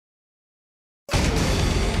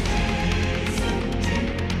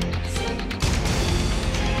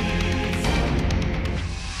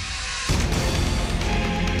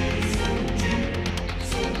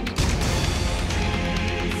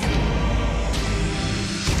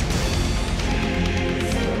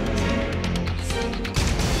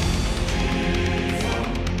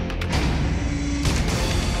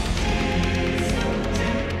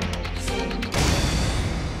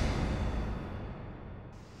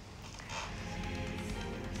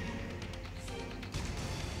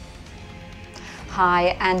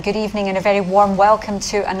Hi and good evening and a very warm welcome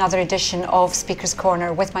to another edition of Speaker's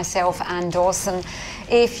Corner with myself, Anne Dawson.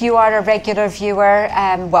 If you are a regular viewer,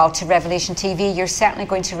 to Revelation TV, you're certainly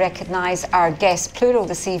going to recognise our guest plural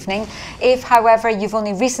this evening. If, however, you've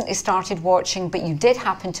only recently started watching, but you did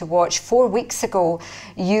happen to watch 4 weeks ago,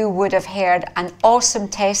 you would have heard an awesome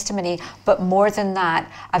testimony, but more than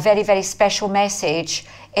that, a very, very special message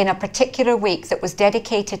in a particular week that was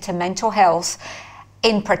dedicated to mental health,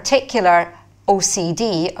 in particular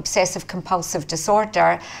OCD, obsessive compulsive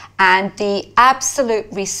disorder, and the absolute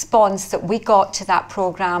response that we got to that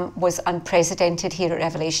programme was unprecedented here at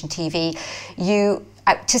Revelation TV.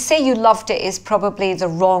 To say you loved it is probably the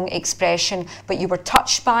wrong expression, but you were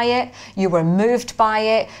touched by it, you were moved by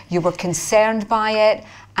it, you were concerned by it,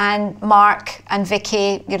 and Mark and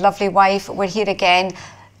Vicky, your lovely wife, we're here again.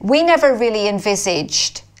 We never really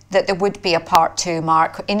envisaged that there would be a part 2,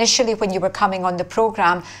 Mark. Initially, when you were coming on the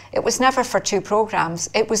programme, it was never for 2 programmes,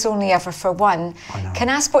 it was only ever for 1. Can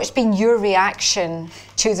I ask what's been your reaction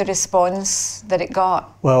to the response that it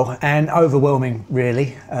got? Well, and overwhelming,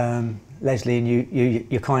 really. Leslie and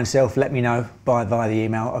your kind self let me know via the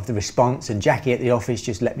email of the response, and Jackie at the office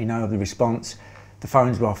just let me know of the response. The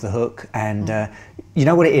phones were off the hook, and you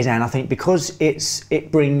know what it is, Anne, I think because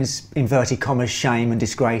it brings inverted commas shame and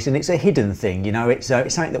disgrace, and it's a hidden thing, you know, it's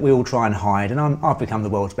something that we all try and hide, and I've become the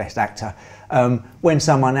world's best actor. When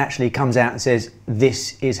someone actually comes out and says,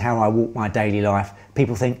 this is how I walk my daily life,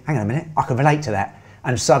 people think, hang on a minute, I can relate to that,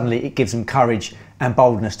 and suddenly it gives them courage and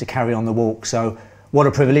boldness to carry on the walk. So what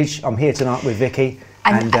a privilege. I'm here tonight with Vicky,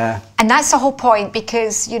 and that's the whole point,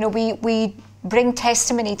 because, you know, we bring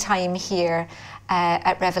testimony time here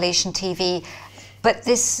at Revelation TV, but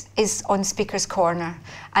this is on Speaker's Corner,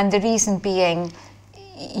 and the reason being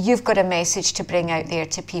you've got a message to bring out there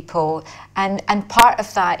to people, and part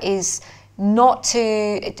of that is not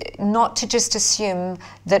to just assume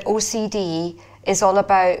that OCD is all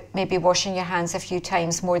about maybe washing your hands a few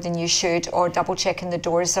times more than you should, or double checking the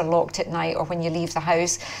doors are locked at night or when you leave the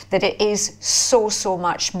house, that it is so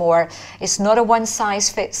much more. It's not a one size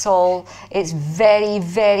fits all. It's very,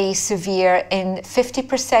 very severe in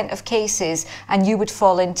 50% of cases, and you would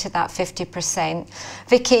fall into that 50%.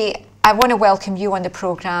 Vicky, I want to welcome you on the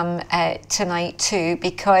programme tonight too,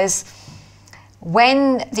 because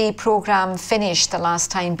when the programme finished the last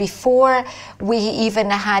time, before we even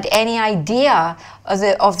had any idea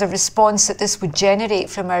of the response that this would generate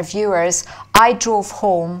from our viewers, I drove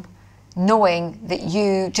home knowing that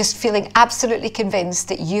you, just feeling absolutely convinced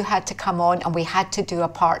that you had to come on and we had to do a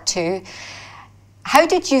part 2. How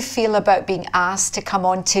did you feel about being asked to come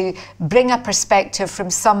on to bring a perspective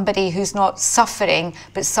from somebody who's not suffering,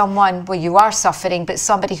 but someone, well, you are suffering, but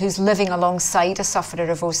somebody who's living alongside a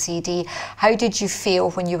sufferer of OCD? How did you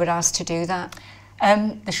feel when you were asked to do that?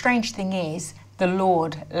 The strange thing is, the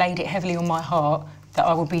Lord laid it heavily on my heart that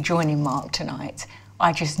I would be joining Mark tonight.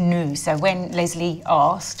 I just knew. So when Leslie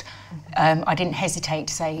asked, I didn't hesitate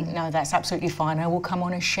to say, no, that's absolutely fine. I will come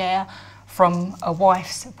on and share from a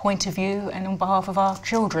wife's point of view and on behalf of our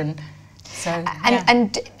children. So,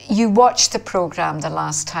 and you watched the programme the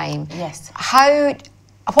last time. Yes.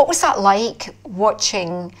 What was that like,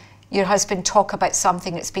 watching your husband talk about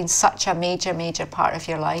something that's been such a major part of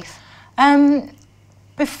your life?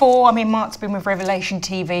 Before, I mean, Mark's been with Revelation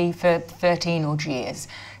TV for 13 odd years.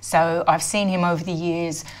 So I've seen him over the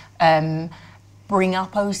years bring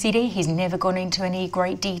up OCD. He's never gone into any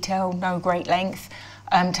great detail, no great length.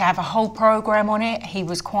 To have a whole programme on it, he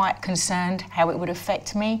was quite concerned how it would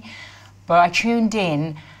affect me. But I tuned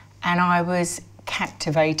in and I was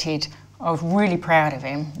captivated. I was really proud of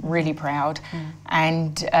him, really proud.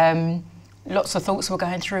 And lots of thoughts were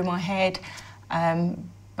going through my head,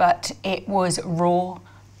 but it was raw.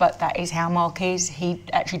 But that is how Mark is. He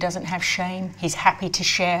actually doesn't have shame. He's happy to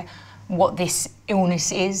share what this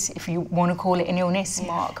illness is, if you want to call it an illness.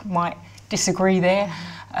 Mark might disagree there.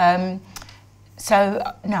 So,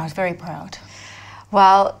 no, I was very proud.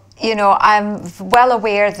 Well, you know, I'm well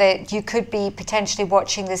aware that you could be potentially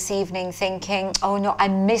watching this evening thinking, oh no, I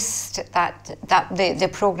missed the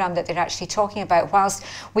programme that they're actually talking about. Whilst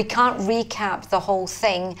we can't recap the whole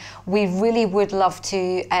thing, we really would love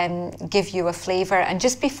to give you a flavour. And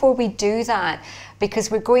just before we do that, because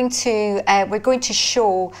we're going to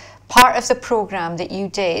show part of the programme that you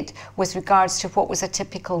did with regards to what was a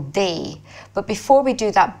typical day. But before we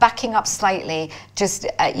do that, backing up slightly, just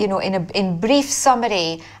you know, in brief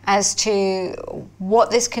summary as to what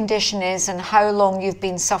this condition is and how long you've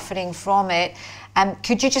been suffering from it,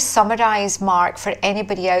 could you just summarise, Mark, for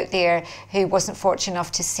anybody out there who wasn't fortunate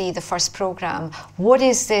enough to see the first programme, what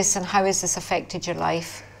is this and how has this affected your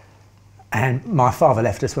life? And my father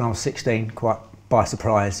left us when I was 16, quite by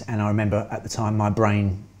surprise, and I remember at the time my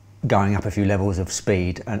brain going up a few levels of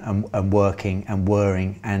speed and working and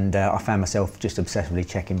whirring, and I found myself just obsessively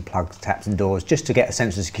checking plugs, taps and doors just to get a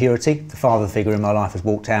sense of security. The father figure in my life has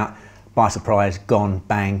walked out, by surprise, gone,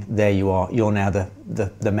 bang, there you are, you're now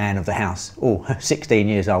the man of the house. Oh, 16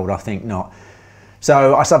 years old, I think not.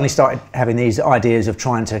 So I suddenly started having these ideas of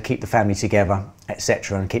trying to keep the family together,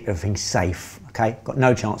 etc., and keep everything safe. Okay, got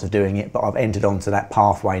no chance of doing it, but I've entered onto that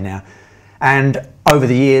pathway now. And over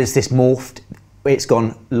the years, this morphed. It's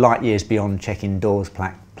gone light years beyond checking doors,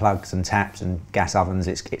 plugs and taps and gas ovens.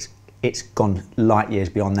 It's gone light years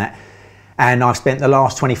beyond that. And I've spent the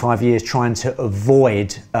last 25 years trying to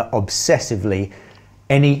avoid obsessively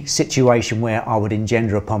any situation where I would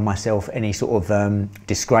engender upon myself any sort of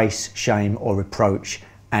disgrace, shame or reproach.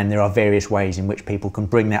 And there are various ways in which people can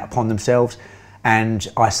bring that upon themselves. And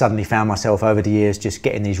I suddenly found myself over the years just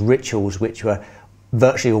getting these rituals which were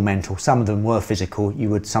virtually all mental. Some of them were physical. You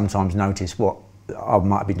would sometimes notice what I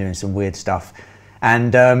might be doing some weird stuff.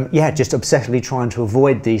 And yeah, just obsessively trying to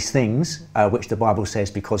avoid these things, which the Bible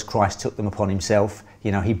says because Christ took them upon himself.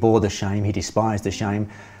 You know, he bore the shame, he despised the shame.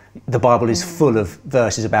 The Bible is full of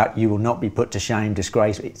verses about you will not be put to shame,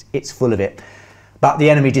 disgrace. It's full of it. But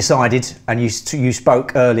the enemy decided, and you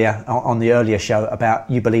spoke earlier on the earlier show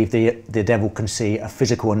about you believe the devil can see a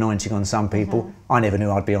physical anointing on some people. I never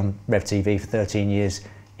knew I'd be on Rev TV for 13 years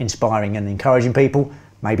inspiring and encouraging people.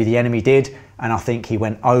 Maybe the enemy did, and I think he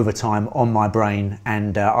went overtime on my brain,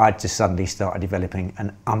 and I just suddenly started developing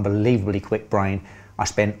an unbelievably quick brain. I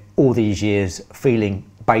spent all these years feeling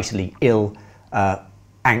basically ill,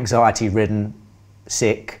 anxiety-ridden,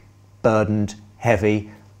 sick, burdened,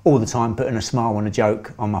 heavy, all the time putting a smile and a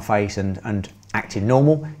joke on my face and acting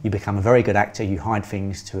normal. You become a very good actor, you hide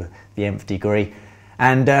things to the nth degree.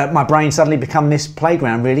 And my brain suddenly became this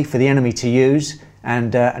playground really for the enemy to use,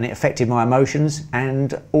 and it affected my emotions.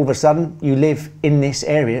 And all of a sudden you live in this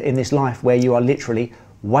area, in this life where you are literally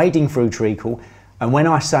wading through treacle. And when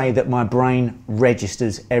I say that my brain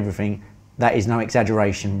registers everything, that is no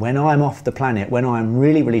exaggeration. When I'm off the planet, when I'm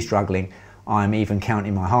really, really struggling, I'm even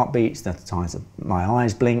counting my heartbeats, the times that my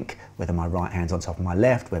eyes blink, whether my right hand's on top of my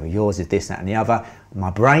left, whether yours is this, that and the other. My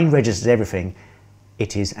brain registers everything.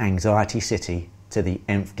 It is anxiety city to the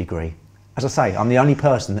nth degree. As I say, I'm the only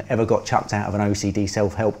person that ever got chucked out of an OCD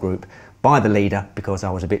self-help group by the leader because I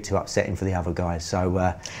was a bit too upsetting for the other guys. So,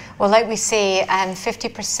 well, like we say,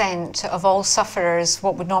 50% of all sufferers,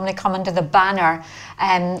 what would normally come under the banner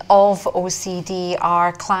of OCD,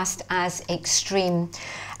 are classed as extreme.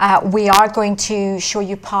 We are going to show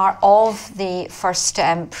you part of the first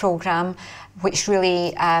programme, which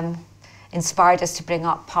really inspired us to bring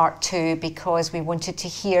up part 2 because we wanted to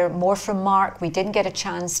hear more from Mark. We didn't get a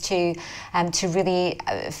chance to really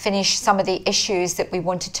finish some of the issues that we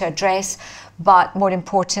wanted to address, but more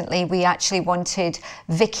importantly, we actually wanted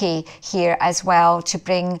Vicky here as well to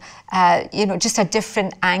bring, you know, just a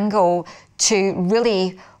different angle to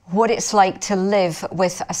really what it's like to live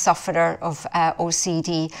with a sufferer of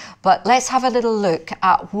OCD. But let's have a little look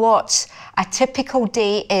at what a typical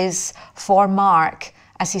day is for Mark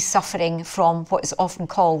as he's suffering from what is often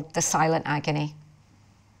called the silent agony.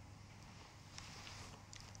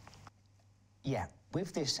 Yeah,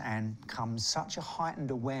 with this, Anne, comes such a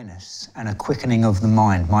heightened awareness and a quickening of the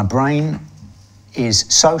mind. My brain is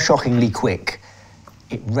so shockingly quick,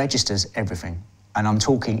 it registers everything, and I'm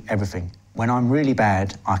talking everything. When I'm really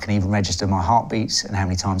bad, I can even register my heartbeats and how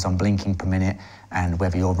many times I'm blinking per minute, and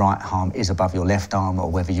whether your right arm is above your left arm,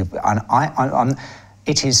 or whether you...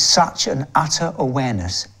 It is such an utter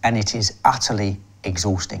awareness, and it is utterly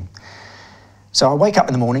exhausting. So I wake up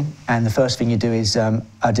in the morning, and the first thing you do is,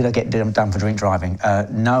 did I get done for drink driving?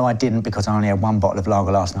 No, I didn't, because I only had one bottle of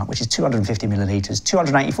lager last night, which is 250 millilitres.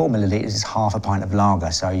 284 millilitres is half a pint of lager,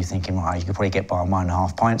 so you're thinking, right, you could probably get by on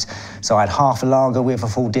 1.5 pints. So I had half a lager with a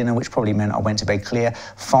full dinner, which probably meant I went to bed clear.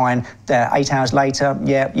 Fine. 8 hours later,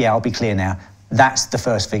 yeah, I'll be clear now. That's the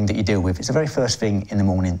first thing that you deal with. It's the very first thing in the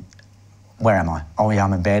morning. Where am I? Oh yeah,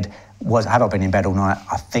 I'm in bed. Have I been in bed all night?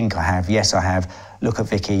 I think I have. Yes, I have. Look at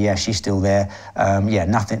Vicky. Yeah, she's still there. Yeah,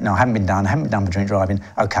 nothing. No, I haven't been done. I haven't been done for drink driving.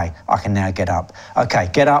 Okay, I can now get up. Okay,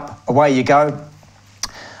 get up. Away you go.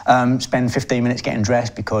 Spend 15 minutes getting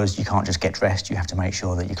dressed, because you can't just get dressed. You have to make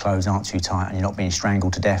sure that your clothes aren't too tight and you're not being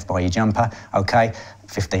strangled to death by your jumper. Okay,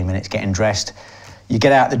 15 minutes getting dressed. You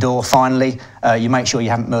get out the door, finally, you make sure you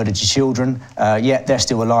haven't murdered your children. Yeah, they're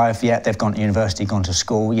still alive. Yeah, they've gone to university, gone to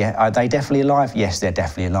school. Yeah, are they definitely alive? Yes, they're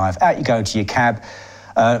definitely alive. Out you go to your cab.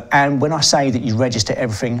 And when I say that you register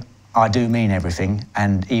everything, I do mean everything,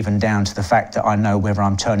 and even down to the fact that I know whether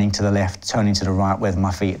I'm turning to the left, turning to the right, whether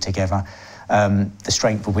my feet are together. the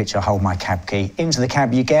strength with which I hold my cab key. Into the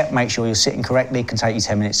cab you get, make sure you're sitting correctly. It can take you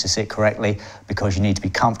 10 minutes to sit correctly because you need to be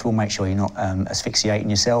comfortable. Make sure you're not asphyxiating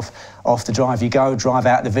yourself. Off the drive you go, drive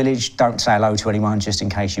out the village. Don't say hello to anyone just in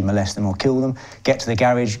case you molest them or kill them. Get to the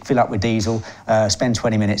garage, fill up with diesel, spend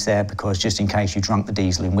 20 minutes there because just in case you drunk the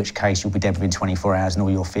diesel, in which case you'll be dead within 24 hours and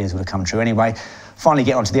all your fears would have come true anyway. Finally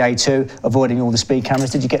get onto the A2, avoiding all the speed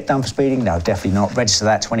cameras. Did you get done for speeding? No, definitely not. Register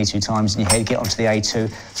that 22 times in your head. Get onto the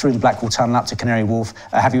A2, through the Blackwall Tunnel up to Canary Wharf.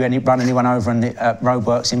 Have you run anyone over in the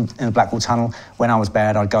roadworks in the Blackwall Tunnel? When I was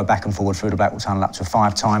bad, I'd go back and forward through the Blackwall Tunnel up to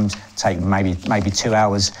 5 times, take maybe 2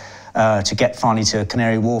 hours to get finally to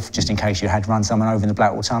Canary Wharf, just in case you had run someone over in the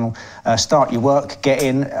Blackwall Tunnel. Start your work, get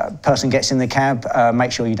in, person gets in the cab,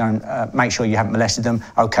 make sure you haven't molested them.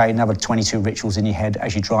 Okay, another 22 rituals in your head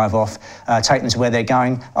as you drive off. Take them to where they're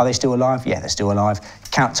going. Are they still alive? Yeah, they're still alive.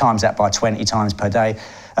 Count times that by 20 times per day.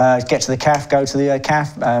 Get to the CAF, go to the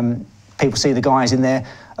CAF. People see the guys in there.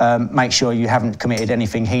 Make sure you haven't committed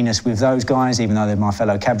anything heinous with those guys, even though they're my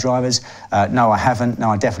fellow cab drivers. No, I haven't. No,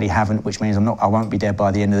 I definitely haven't, which means I won't be dead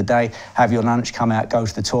by the end of the day. Have your lunch, come out, go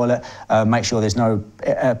to the toilet. Make sure there's no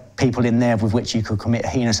people in there with which you could commit a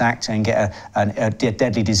heinous act and get a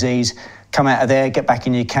deadly disease. Come out of there, get back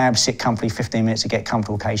in your cab, sit comfortably 15 minutes to get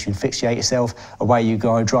comfortable in case you asphyxiate yourself. Away you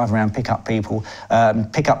go, drive around, pick up people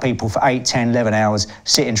for 8, 10, 11 hours,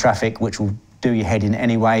 sit in traffic, which will do your head in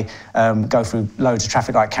anyway. Go through loads of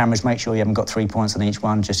traffic light cameras, make sure you haven't got 3 points on each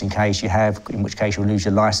one, just in case you have, in which case you'll lose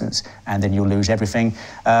your licence and then you'll lose everything.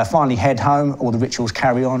 Finally head home, all the rituals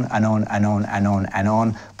carry on and on and on and on and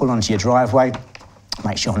on. Pull onto your driveway.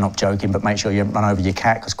 Make sure, I'm not joking, but make sure you run over your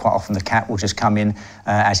cat, because quite often the cat will just come in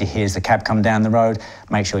as he hears the cab come down the road.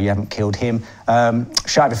 Make sure you haven't killed him.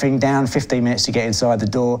 Shut everything down, 15 minutes to get inside the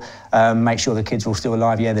door. Make sure the kids are all still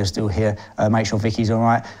alive. Yeah, they're still here. Make sure Vicky's all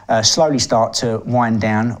right. Slowly start to wind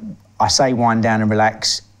down. I say wind down and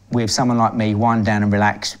relax. With someone like me, wind down and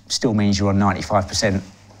relax still means you're on 95%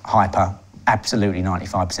 hyper, absolutely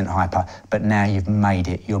 95% hyper, but now you've made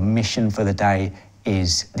it. Your mission for the day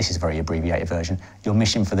is, this is a very abbreviated version, your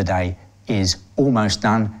mission for the day is almost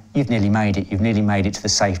done. You've nearly made it. You've nearly made it to the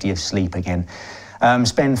safety of sleep again.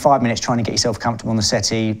 Spend 5 minutes trying to get yourself comfortable on the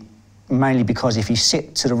settee, mainly because if you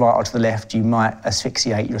sit to the right or to the left, you might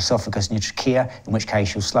asphyxiate your esophagus and your trachea, in which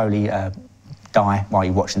case you'll slowly die while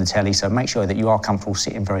you're watching the telly. So make sure that you are comfortable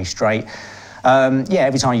sitting very straight. Yeah,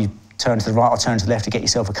 every time you turn to the right or turn to the left to get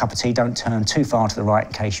yourself a cup of tea, don't turn too far to the right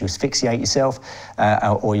in case you asphyxiate yourself,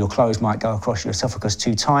 or your clothes might go across your esophagus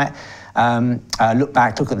too tight. Look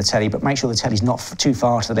back, look at the telly, but make sure the telly's not too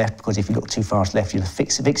far to the left, because if you look too far to the left, you'll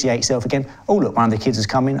asphyxiate yourself again. Oh, look, one of the kids has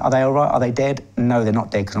come in. Are they all right? Are they dead? No, they're not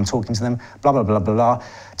dead because I'm talking to them. Blah, blah, blah, blah, blah.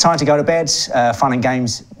 Time to go to bed, fun and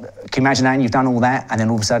games. Can you imagine that? You've done all that, and then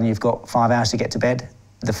all of a sudden you've got 5 hours to get to bed?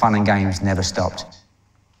 The fun and games never stopped.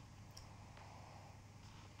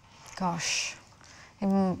 Gosh.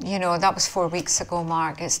 You know, that was 4 weeks ago,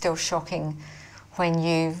 Mark. It's still shocking when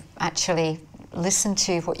you actually listen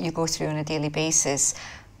to what you go through on a daily basis,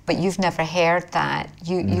 but you've never heard that.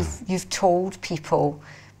 You've told people,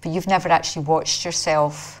 but you've never actually watched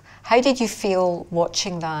yourself. How did you feel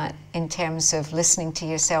watching that in terms of listening to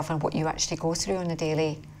yourself and what you actually go through on a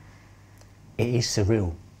daily? It is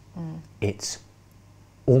surreal. It's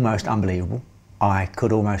almost unbelievable. I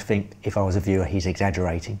could almost think, if I was a viewer, he's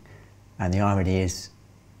exaggerating. And the irony is,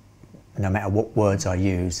 no matter what words I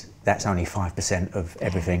use, that's only 5% of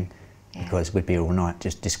everything, because we'd be all night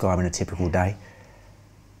just describing a typical day.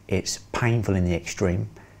 It's painful in the extreme,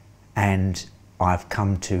 and I've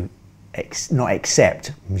come to not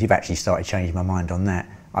accept, you've actually started changing my mind on that,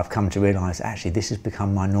 I've come to realise actually this has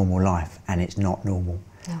become my normal life, and it's not normal,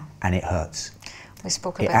 and it hurts. We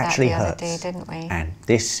spoke about that the other day, didn't we? And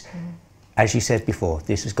this, as you said before,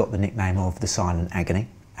 this has got the nickname of the silent agony.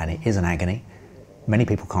 And it is an agony. Many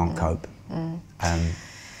people can't cope.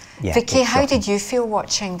 Yeah, Vicky, how did you feel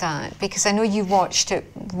watching that? Because I know you watched it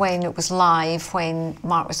when it was live, when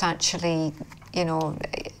Mark was actually, you know,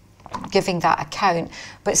 giving that account.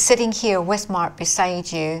 But sitting here with Mark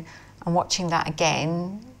beside you and watching that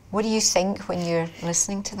again, what do you think when you're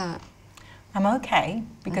listening to that? I'm okay,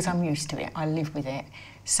 because I'm used to it. I live with it.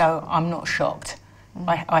 So I'm not shocked.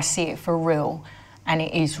 I see it for real, and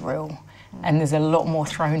it is real. And there's a lot more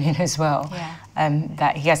thrown in as well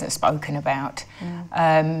that he hasn't spoken about.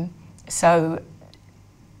 So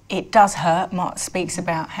it does hurt. Mark speaks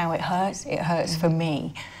about how it hurts. It hurts for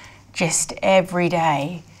me, just every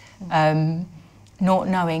day, not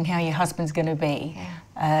knowing how your husband's going to be.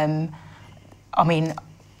 I mean,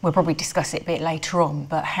 we'll probably discuss it a bit later on,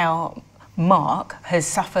 but how Mark has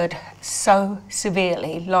suffered so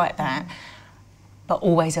severely like that, but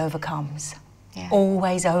always overcomes. Yeah.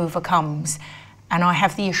 Always overcomes. And I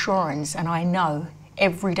have the assurance, and I know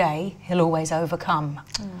every day he'll always overcome.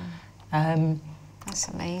 That's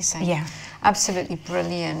amazing. Yeah. Absolutely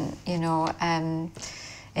brilliant, you know,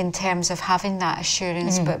 in terms of having that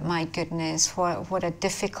assurance, but my goodness, what a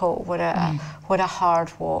difficult, what a hard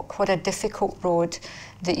walk, what a difficult road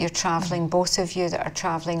that you're travelling, both of you that are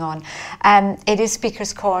travelling on. It is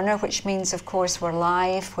Speaker's Corner, which means, of course, we're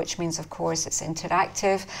live, which means, of course, it's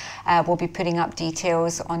interactive. We'll be putting up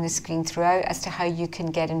details on the screen throughout as to how you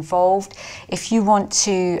can get involved. If you want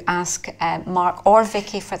to ask Mark or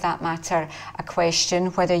Vicky, for that matter, a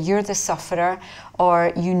question, whether you're the sufferer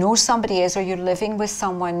or you know somebody is, or you're living with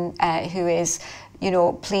someone who is, you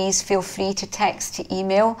know, please feel free to text, to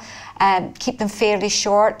email. Keep them fairly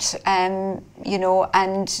short, you know,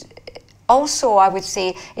 and also I would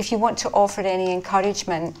say if you want to offer any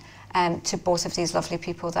encouragement to both of these lovely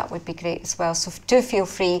people, that would be great as well. So do feel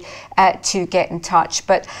free to get in touch.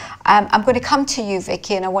 But I'm going to come to you,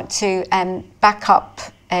 Vicky, and I want to back up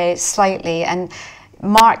slightly. And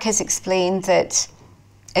Mark has explained that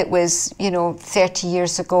it was, you know, 30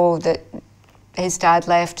 years ago that his dad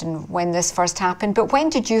left and when this first happened. But when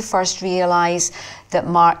did you first realise that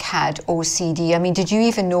Mark had OCD? I mean, did you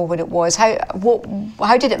even know what it was? How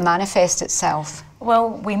did it manifest itself?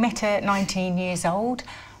 Well, we met at 19 years old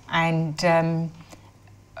and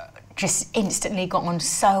just instantly got on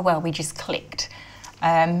so well, we just clicked.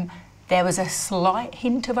 There was a slight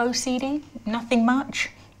hint of OCD, nothing much.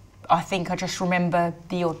 I think I just remember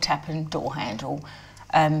the odd tap and door handle,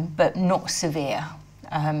 but not severe.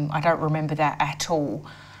 I don't remember that at all.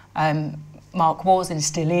 Mark was and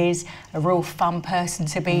still is a real fun person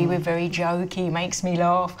to be with, very jokey, makes me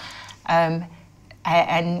laugh.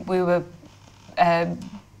 And we were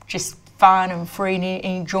just fun and free and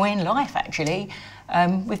enjoying life, actually,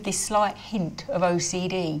 with this slight hint of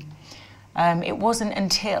OCD. It wasn't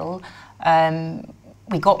until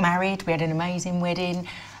we got married, we had an amazing wedding,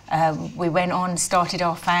 we went on, started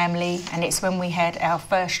our family, and it's when we had our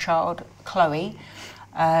first child, Chloe,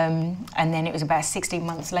 and then it was about 16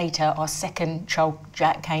 months later, our second child,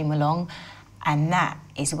 Jack, came along, and that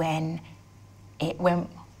is when it went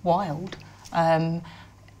wild.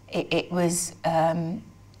 It was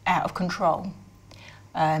out of control.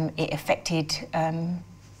 It affected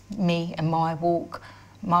me and my walk.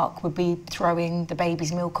 Mark would be throwing the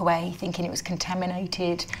baby's milk away, thinking it was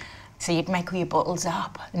contaminated. So you'd make all your bottles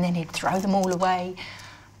up and then he'd throw them all away.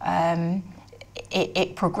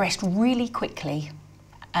 It progressed really quickly.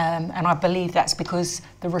 And I believe that's because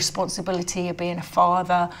the responsibility of being a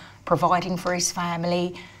father, providing for his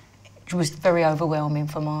family, was very overwhelming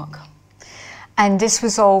for Mark. And this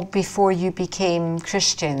was all before you became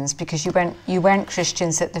Christians, because you weren't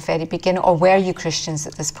Christians at the very beginning, or were you Christians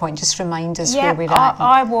at this point? Just remind us where we're at.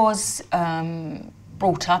 I was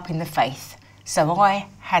brought up in the faith, so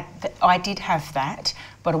I did have that,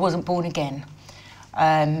 but I wasn't born again.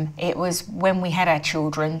 It was when we had our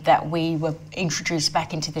children that we were introduced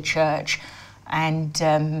back into the church,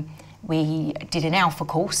 and we did an Alpha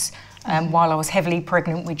course while I was heavily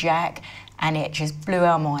pregnant with Jack, and it just blew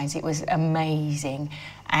our minds. It was amazing,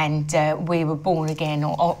 and we were born again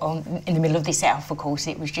in the middle of this Alpha course.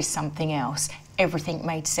 It was just something else. Everything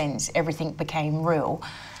made sense. Everything became real.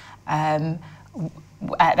 At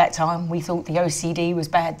that time, we thought the OCD was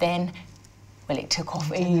bad then. Well, it took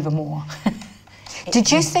off even more.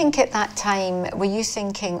 Did you think at that time, were you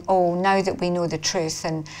thinking, oh, now that we know the truth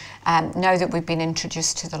and now that we've been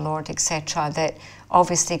introduced to the Lord, etc., that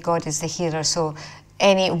obviously God is the healer, so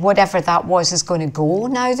whatever that was is going to go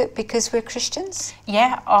now that because we're Christians?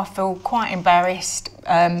 Yeah, I feel quite embarrassed.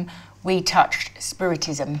 We touched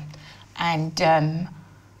Spiritism, and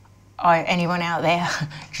anyone out there,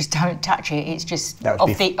 just don't touch it. It's just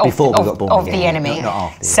of the enemy. Not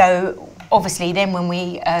after, yeah. So obviously then when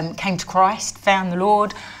we came to Christ, found the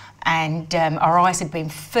Lord, and our eyes had been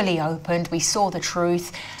fully opened, we saw the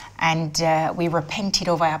truth, and we repented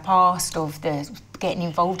of our past, of getting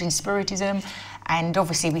involved in Spiritism, and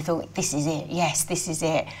obviously we thought, this is it, yes, this is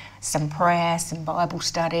it. Some prayer, some Bible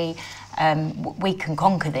study, we can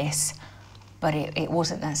conquer this, but it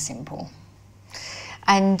wasn't that simple.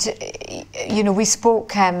 And, you know, we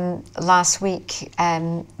spoke last week,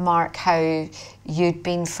 Mark, how you'd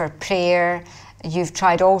been for prayer, you've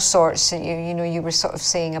tried all sorts, you know, you were sort of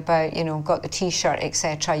saying about, you know, got the T-shirt,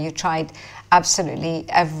 etc. You tried absolutely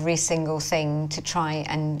every single thing to try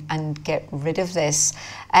and get rid of this.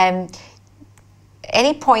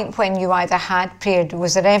 any point when you either had prayer,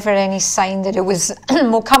 was there ever any sign that it was,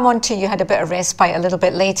 we'll come on to you had a bit of respite a little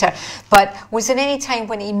bit later, but was there any time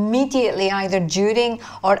when immediately either during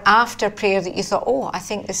or after prayer that you thought, oh, I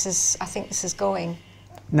think this is going?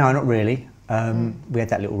 No, not really. We had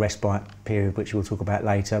that little respite period, which we'll talk about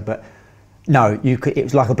later, but no, it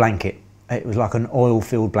was like a blanket. It was like an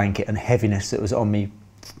oil-filled blanket and heaviness that was on me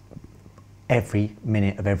every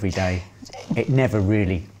minute of every day. It never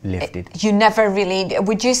really lifted. You never really,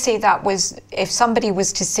 would you say that was, if somebody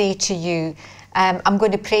was to say to you, I'm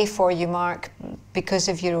going to pray for you, Mark, because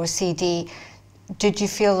of your OCD, did you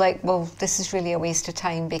feel like, well, this is really a waste of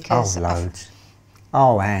time because Oh, loads.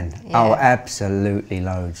 Oh, Anne. Yeah. Oh, absolutely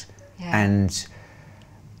loads. Yeah. And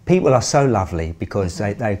people are so lovely because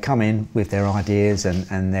they come in with their ideas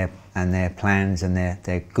and their plans and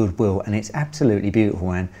their goodwill, and it's absolutely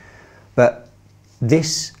beautiful, Anne. But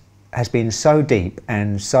this has been so deep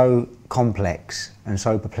and so complex and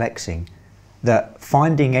so perplexing that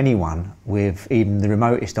finding anyone with even the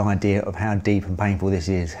remotest idea of how deep and painful this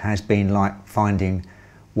is has been like finding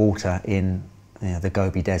water in the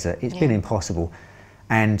Gobi Desert. It's been impossible.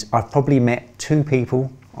 And I've probably met 2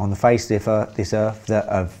 people on the face of this earth that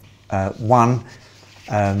have, one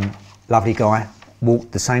lovely guy,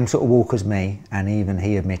 walked the same sort of walk as me, and even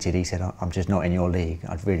he admitted, he said, I'm just not in your league.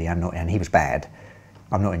 I really am not, and he was bad.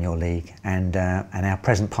 I'm not in your league. And our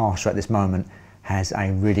present pastor at this moment has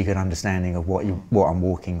a really good understanding of what I'm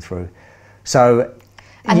walking through. So,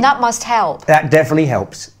 and that must help. That definitely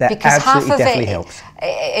helps. That because absolutely half of definitely it, helps.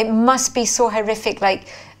 It must be so horrific. Like,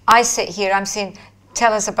 I sit here, I'm saying,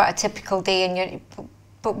 tell us about a typical day, and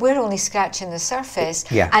but we're only scratching the surface.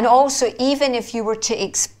 Yeah. And also, even if you were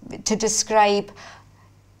to describe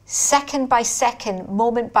second by second,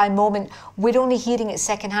 moment by moment, we're only hearing it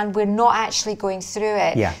secondhand. We're not actually going through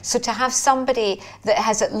it. Yeah. So to have somebody that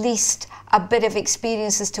has at least a bit of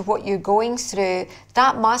experience as to what you're going through,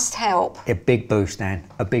 that must help. A big boost, Anne,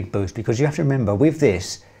 a big boost, because you have to remember, with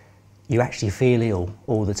this, you actually feel ill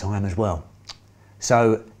all the time as well.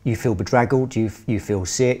 So you feel bedraggled, you feel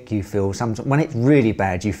sick, you feel sometimes, when it's really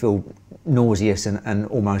bad, you feel nauseous and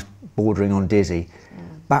almost bordering on dizzy.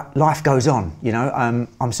 But life goes on, you know.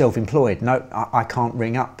 I'm self-employed. No, I can't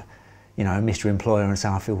ring up, you know, Mr. Employer and say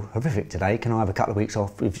I feel horrific today. Can I have a couple of weeks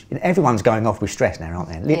off? Everyone's going off with stress now, aren't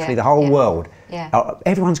they? Literally the whole world. Yeah.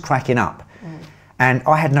 Everyone's cracking up. And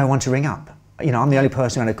I had no one to ring up. You know, I'm the only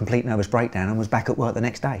person who had a complete nervous breakdown and was back at work the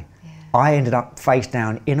next day. I ended up face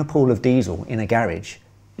down in a pool of diesel in a garage,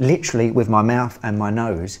 literally with my mouth and my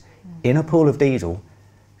nose in a pool of diesel,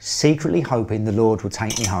 secretly hoping the Lord would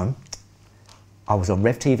take me home. I was on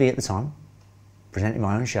Rev TV at the time, presenting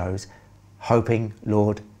my own shows, hoping,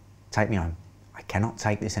 Lord, take me home. I cannot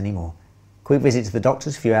take this anymore. Quick visit to the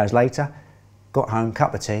doctors a few hours later, got home,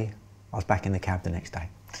 cup of tea, I was back in the cab the next day.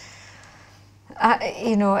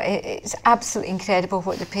 You know, it's absolutely incredible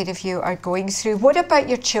what the pair of you are going through. What about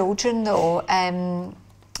your children, though,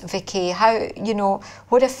 Vicky? How, you know,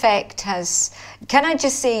 what effect has? Can I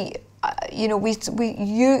just say, you know,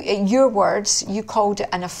 your words, you called it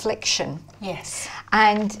an affliction. Yes.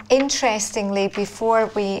 And interestingly, before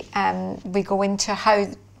we go into how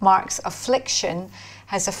Mark's affliction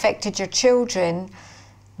has affected your children,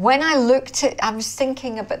 when I looked at, I was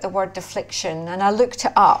thinking about the word affliction, and I looked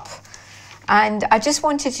it up. And I just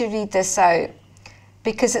wanted to read this out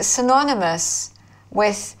because it's synonymous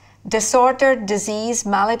with disorder, disease,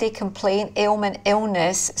 malady, complaint, ailment,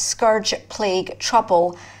 illness, scourge, plague,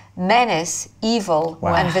 trouble, menace, evil,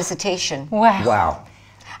 and visitation. Wow. Wow.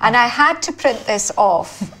 And I had to print this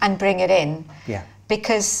off and bring it in. Yeah.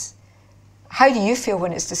 Because how do you feel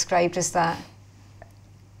when it's described as that?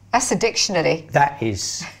 That's a dictionary. That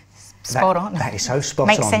is... Spot on. That is so spot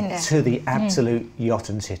Makes on sense. to the absolute jot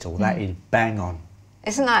and tittle. That is bang on.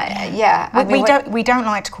 Isn't that? Yeah. I mean, we don't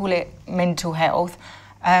like to call it mental health.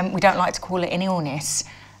 We don't like to call it an illness.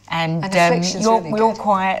 And you're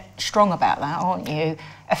quite strong about that, aren't you?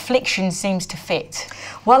 Affliction seems to fit.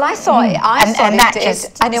 Well, I thought that it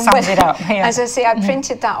just did. And sums it up. Yeah. As I say, I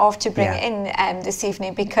printed that off to bring it in this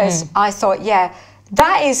evening because I thought, yeah,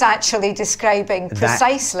 that is actually describing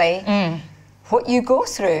precisely what you go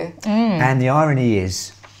through. And the irony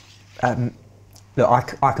is,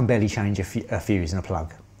 look, I can barely change a fuse and a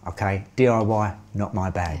plug, okay? DIY, not my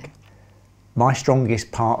bag. My strongest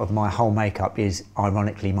part of my whole makeup is,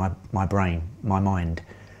 ironically, my brain, my mind.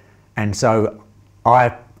 And so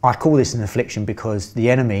I call this an affliction because the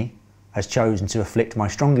enemy has chosen to afflict my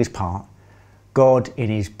strongest part. God, in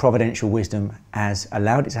his providential wisdom, has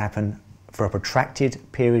allowed it to happen for a protracted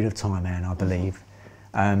period of time, Anne, I believe.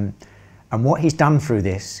 And what he's done through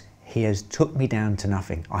this, he has took me down to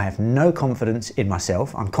nothing. I have no confidence in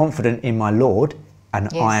myself. I'm confident in my Lord, and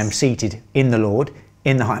Yes. I am seated in the Lord,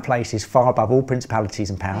 in the high places, far above all principalities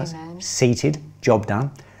and powers. Amen. Seated, job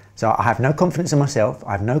done. So I have no confidence in myself.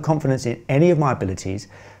 I have no confidence in any of my abilities.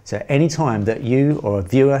 So any time that you or a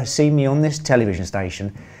viewer see me on this television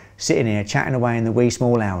station, sitting here chatting away in the wee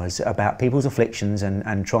small hours about people's afflictions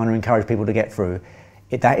and trying to encourage people to get through,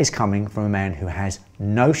 that is coming from a man who has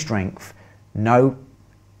no strength, no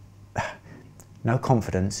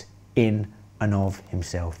confidence in and of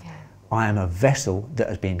himself. Yeah. I am a vessel that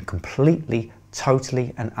has been completely,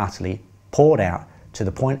 totally and utterly poured out to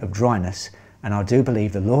the point of dryness, and I do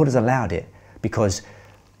believe the Lord has allowed it, because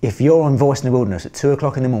if you're on Voice in the Wilderness at 2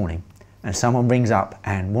 o'clock in the morning and someone rings up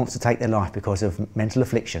and wants to take their life because of mental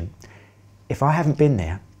affliction, if I haven't been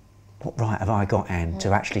there, what right have I got, Anne, to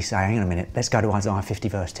actually say, hang on a minute, let's go to Isaiah 50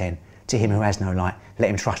 verse 10, to him who has no light, let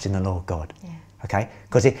him trust in the Lord God. Yeah. Okay?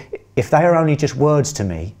 Because if they are only just words to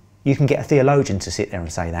me, you can get a theologian to sit there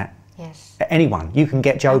and say that. Yes. Anyone. You can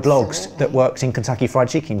get Joe Bloggs Absolutely. that works in Kentucky Fried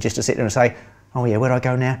Chicken just to sit there and say, oh yeah, where do I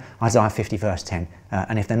go now? Isaiah 50 verse 10.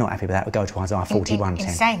 And if they're not happy with that, we'll go to Isaiah 41 in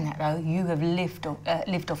 10. saying that though, you have lived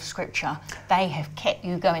off scripture. They have kept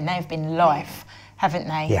you going. They've been life, haven't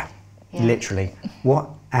they? Yeah, Yeah. literally.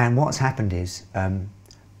 What's happened is,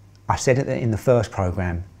 I said it in the first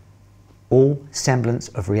programme, all semblance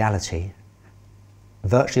of reality,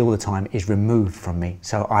 virtually all the time, is removed from me.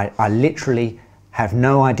 So I literally have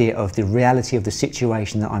no idea of the reality of the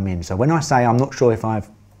situation that I'm in. So when I say I'm not sure if I've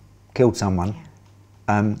killed someone,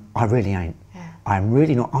 I really ain't. Yeah. I'm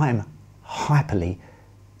really not. I am hyperly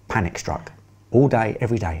panic struck all day,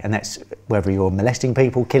 every day. And that's whether you're molesting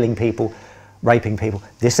people, killing people, raping people,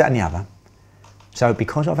 this, that and the other. So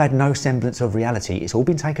because I've had no semblance of reality, it's all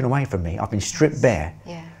been taken away from me. I've been stripped bare.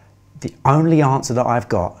 Yeah. The only answer that I've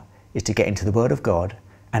got is to get into the Word of God,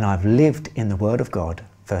 and I've lived in the Word of God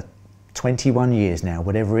for 21 years now,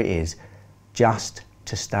 whatever it is, just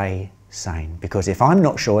to stay sane. Because if I'm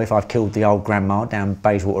not sure if I've killed the old grandma down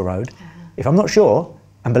Bayswater Road, if I'm not sure,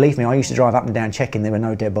 and believe me, I used to drive up and down checking there were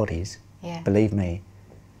no dead bodies, Yeah. believe me,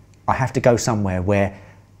 I have to go somewhere where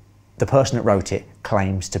the person that wrote it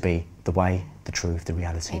claims to be the way, the truth, the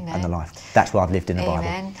reality, and the Amen. life. That's what I've lived in the Bible.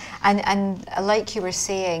 Amen. And like you were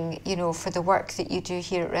saying, you know, for the work that you do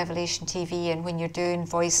here at Revelation TV, and when you're doing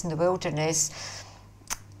Voice in the Wilderness,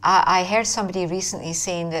 I heard somebody recently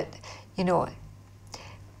saying that, you know,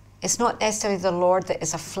 it's not necessarily the Lord that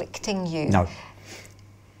is afflicting you. No.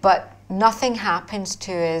 But nothing happens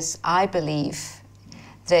to us, I believe,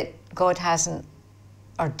 that God hasn't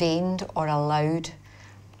ordained or allowed.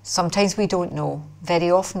 Sometimes we don't know. Very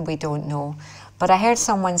often we don't know. But I heard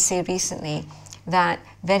someone say recently that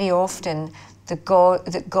very often that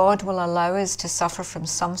God will allow us to suffer from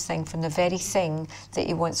something, from the very thing that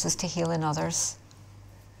He wants us to heal in others.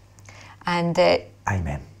 And that,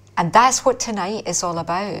 Amen. and that's what tonight is all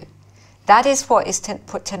about. That is what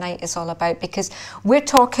tonight is all about, because we're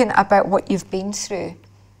talking about what you've been through.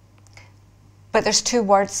 But there's two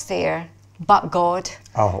words there, but God.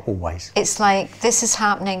 Oh, always. It's like, this is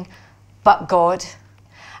happening, but God.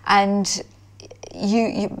 And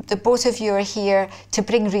the both of you are here to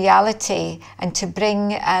bring reality and to bring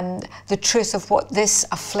the truth of what this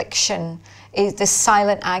affliction is, this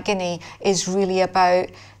silent agony is really about.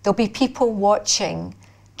 There'll be people watching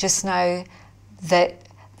just now that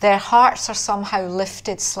their hearts are somehow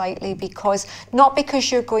lifted slightly, because, not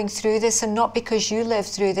because you're going through this and not because you live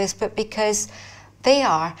through this, but because they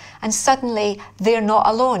are, and suddenly they're not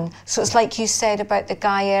alone. So it's like you said about the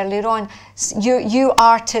guy earlier on, you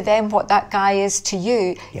are to them what that guy is to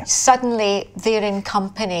you. Yeah. Suddenly they're in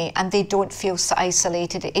company and they don't feel so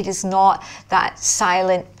isolated. It is not that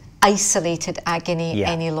silent, isolated agony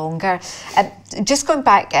any longer. Just going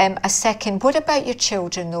back a second, what about your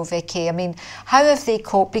children though, Vicky? I mean, how have they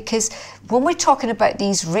coped? Because when we're talking about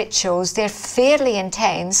these rituals, they're fairly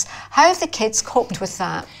intense. How have the kids coped with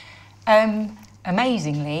that?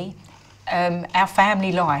 Amazingly, our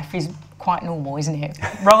family life is quite normal, isn't it?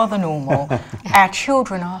 Rather normal. Our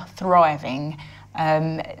children are thriving.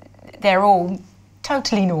 They're all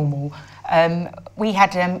totally normal. We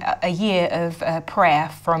had a year of prayer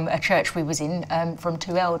from a church we was in, from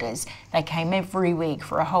two elders. They came every week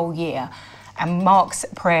for a whole year. And Mark's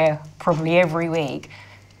prayer probably every week,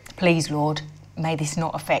 please Lord, may this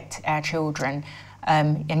not affect our children.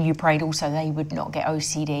 And you prayed also they would not get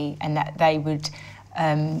OCD and that they would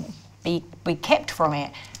be kept from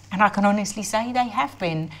it. And I can honestly say they have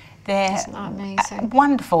been. They're Isn't that amazing?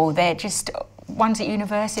 Wonderful. They're just, one's at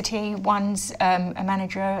university, one's a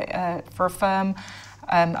manager for a firm.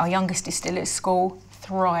 Our youngest is still at school,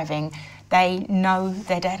 thriving. They know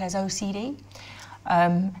their dad has OCD.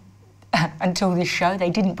 Until this show, they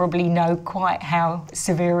didn't probably know quite how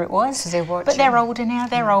severe it was. So they're watching. But they're older now,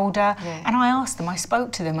 they're older. Yeah. And I asked them, I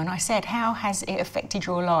spoke to them and I said, how has it affected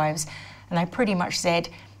your lives? And they pretty much said,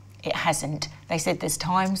 it hasn't. They said there's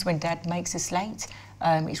times when Dad makes us late.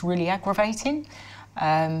 It's really aggravating.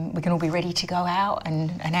 We can all be ready to go out,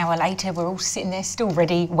 and an hour later we're all sitting there still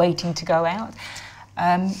ready, waiting to go out.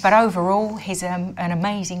 But overall, he's an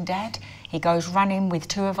amazing dad. He goes running with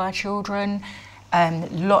 2 of our children,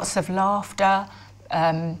 lots of laughter.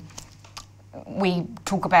 We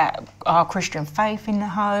talk about our Christian faith in the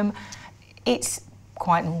home. It's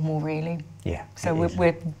quite normal, really. Yeah. So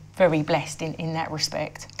we're very blessed in that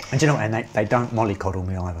respect. And do you know what? And they don't mollycoddle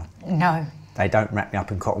me either. No. They don't wrap me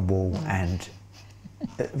up in cotton wool, and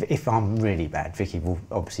if I'm really bad, Vicky will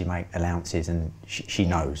obviously make allowances, and she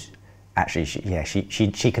knows. Actually,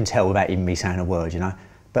 she can tell without even me saying a word, you know.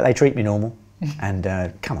 But they treat me normal, and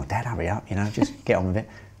come on, Dad, hurry up, you know, just get on with it.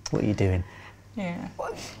 What are you doing? Yeah.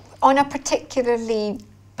 On a particularly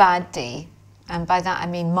bad day, and by that I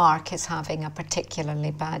mean Mark is having a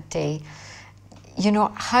particularly bad day, you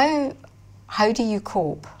know, how do you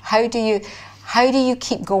cope? How do you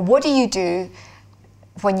keep going? What do you do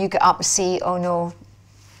when you get up and see, oh no,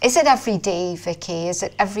 is it every day, Vicky? Is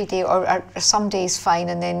it every day, or are some days fine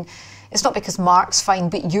and then it's not because Mark's fine,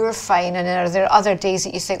 but you're fine, and are there other days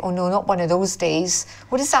that you think, oh no, not one of those days?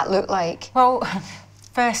 What does that look like? Well,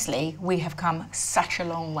 firstly, we have come such a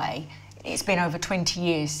long way. It's been over 20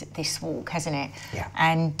 years, this walk, hasn't it? Yeah.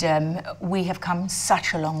 And we have come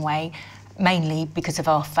such a long way, mainly because of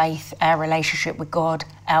our faith, our relationship with God,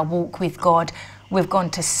 our walk with God. We've gone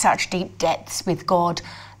to such deep depths with God.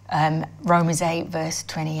 Romans 8 verse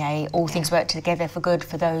 28, all things work together for good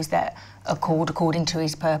for those that are called according to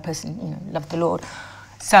his purpose and, you know, love the Lord.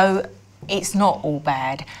 So it's not all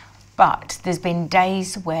bad, but there's been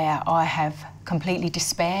days where I have completely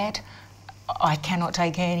despaired. I cannot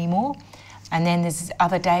take it anymore. And then there's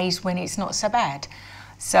other days when it's not so bad.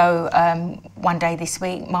 So one day this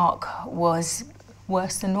week, Mark was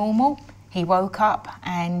worse than normal. He woke up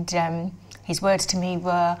and his words to me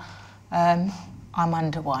were, I'm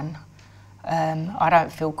under one. I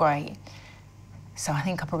don't feel great. So I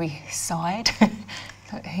think I probably sighed.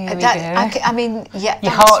 Here we go. I mean, yeah.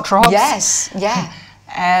 Your heart drops. Yes, yeah.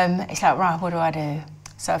 It's like, right, what do I do?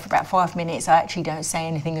 So for about 5 minutes, I actually don't say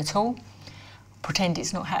anything at all. Pretend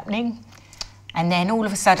it's not happening. And then all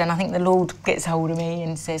of a sudden, I think the Lord gets hold of me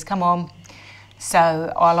and says, come on.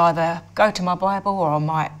 So I'll either go to my Bible or I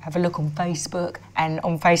might have a look on Facebook. And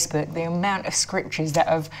on Facebook, the amount of scriptures that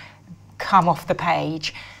have come off the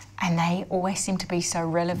page, and they always seem to be so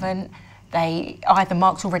relevant. They either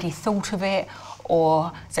Mark's already thought of it,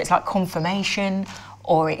 or so it's like confirmation,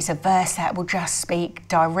 or it's a verse that will just speak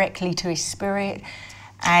directly to his spirit.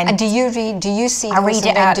 And do you read? Do you see? I read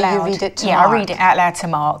it out loud. You read it to yeah, Mark? I read it out loud to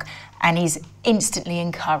Mark, and he's instantly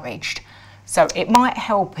encouraged. So it might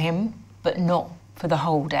help him, but not for the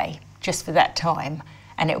whole day, just for that time,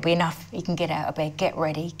 and it'll be enough. He can get out of bed, get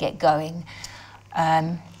ready, get going.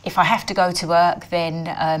 If I have to go to work, then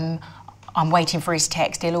I'm waiting for his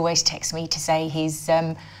text. He'll always text me to say he's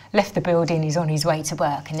left the building, he's on his way to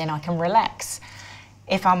work, and then I can relax.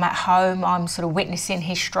 If I'm at home, I'm sort of witnessing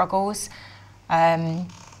his struggles. He'll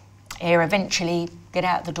eventually get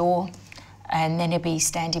out the door, and then he'll be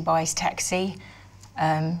standing by his taxi.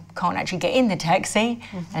 Can't actually get in the taxi,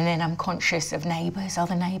 and then I'm conscious of neighbours,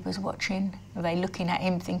 other neighbours watching. Are they looking at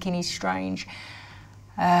him thinking he's strange?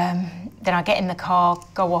 Then I get in the car,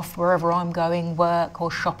 go off wherever I'm going, work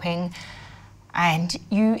or shopping, and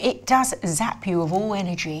it does zap you of all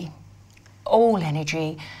energy,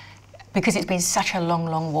 because it's been such a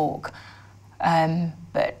long walk.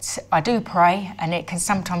 But I do pray, and it can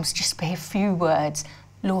sometimes just be a few words.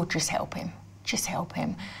 Lord, just help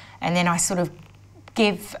him. And then I sort of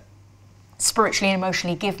give, spiritually and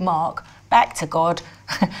emotionally, give Mark back to God.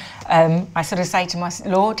 I sort of say to myself,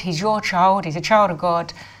 Lord, he's your child, he's a child of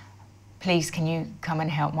God. Please, can you come and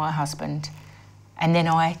help my husband? And then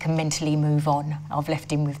I can mentally move on. I've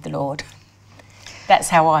left him with the Lord. That's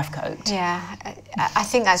how I've coped. Yeah, I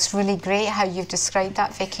think that's really great how you've described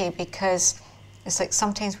that, Vicky, because it's like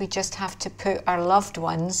sometimes we just have to put our loved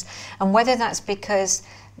ones, and whether that's because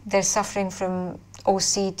they're suffering from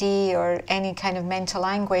OCD or any kind of mental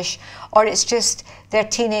anguish, or it's just they're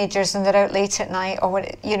teenagers and they're out late at night, or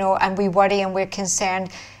what, you know, and we worry and we're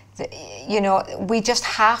concerned. You know, we just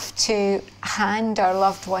have to hand our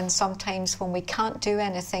loved ones sometimes when we can't do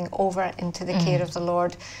anything over into the care of the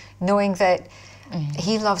Lord, knowing that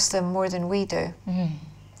He loves them more than we do.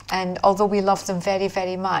 And although we love them very,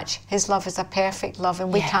 very much, his love is a perfect love,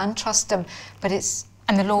 and we Yeah. can trust him. But it's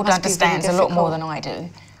And the Lord must be really understands a lot more difficult. than I do.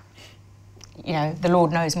 You know, the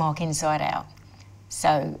Lord knows Mark inside out.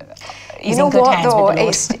 So he's You know in good what hands though?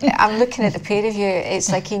 with the Lord. I'm looking at the pair of you. It's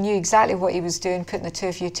like he knew exactly what he was doing, putting the two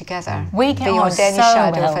of you together. We get on beyond any so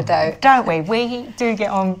shadow well, of a doubt. don't we? We do get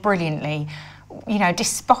on brilliantly. You know,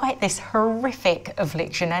 despite this horrific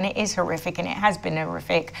affliction, and it is horrific, and it has been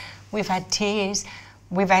horrific. We've had tears,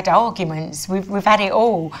 we've had arguments, we've had it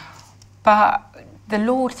all. But the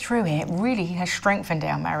Lord, through it, really has strengthened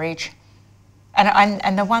our marriage.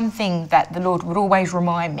 And the one thing that the Lord would always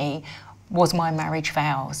remind me was my marriage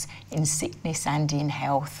vows, in sickness and in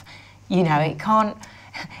health. You know, it can't,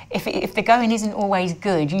 if the going isn't always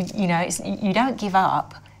good, you know, you don't give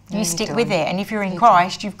up. No, You you stick don't. with it. And if you're in You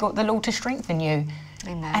Christ, you've got the Lord to strengthen you.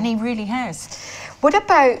 Amen. And he really has. What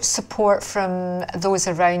about support from those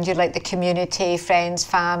around you, like the community, friends,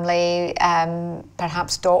 family,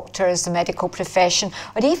 perhaps doctors, the medical profession,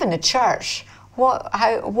 or even the church?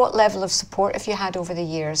 What level of support have you had over the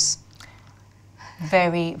years?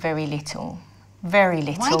 Very, very little. Very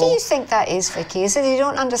little. Why do you think that is, Vicky? Is it they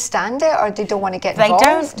don't understand it, or they don't want to get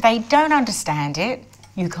involved? They don't understand it.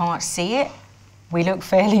 You can't see it. We look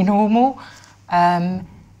fairly normal.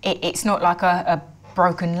 It's not like a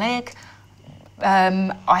broken leg.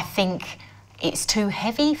 I think it's too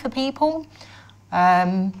heavy for people.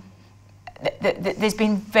 There's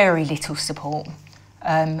been very little support.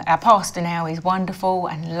 Our pastor now is wonderful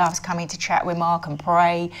and loves coming to chat with Mark and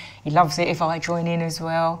pray. He loves it if I join in as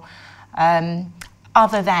well.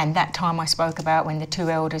 Other than that time I spoke about when the two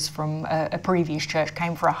elders from a previous church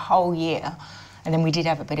came for a whole year, and then we did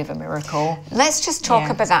have a bit of a miracle. Let's just talk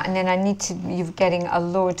Yeah. about that, and then you're getting a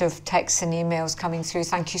load of texts and emails coming through.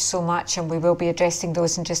 Thank you so much, and we will be addressing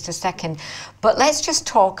those in just a second. But let's just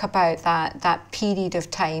talk about that period of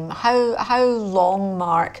time. How long,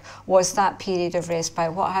 Mark, was that period of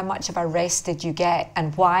respite? How much of a rest did you get,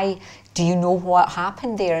 and why? Do you know what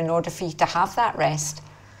happened there in order for you to have that rest?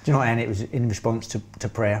 Do you know, Anne, it was in response to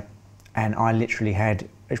prayer, and I literally had,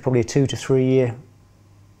 it's probably a 2 to 3 year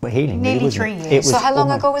healing. Nearly really, wasn't 3 it? years. It was So how long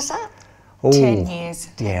almost- ago was that? Oh, 10 years.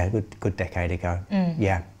 Yeah, good decade ago.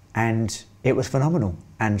 Yeah, and it was phenomenal.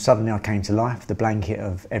 And suddenly I came to life. The blanket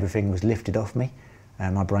of everything was lifted off me.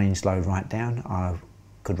 My brain slowed right down. I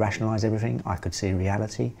could rationalise everything. I could see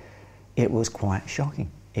reality. It was quite shocking.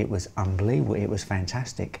 It was unbelievable. It was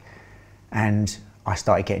fantastic. And I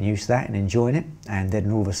started getting used to that and enjoying it. And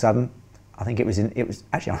then all of a sudden, I think it was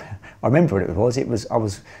actually, I remember what it was. I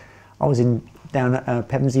was down at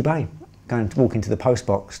Pevensey Bay, going to walk into the post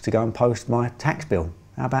box to go and post my tax bill.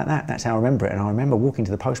 How about that? That's how I remember it. And I remember walking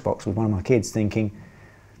to the post box with one of my kids thinking,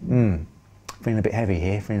 feeling a bit heavy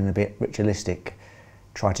here, feeling a bit ritualistic.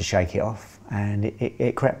 Tried to shake it off, and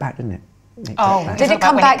it crept back, didn't it? Did it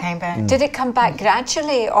come when back? it came back? Did it come back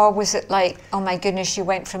gradually, or was it like, oh my goodness, you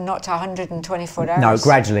went from 0 to 100 in 24 hours? No,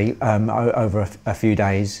 gradually, over a few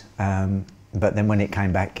days. But then when it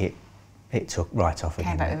came back, it took right off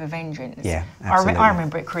again. Came back with a vengeance. Yeah, absolutely. I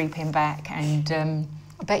remember it creeping back, and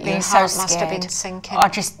I bet your being heart so must have been scared. sinking. I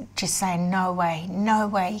just saying, no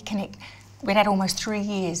way can it. We'd had almost 3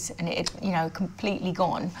 years, and it had, completely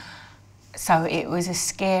gone. So it was a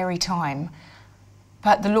scary time.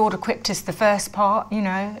 But the Lord equipped us the first part,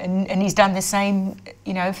 and He's done the same,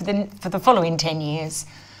 for the following 10 years.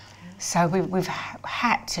 So we've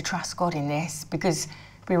had to trust God in this, because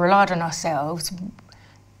if we relied on ourselves,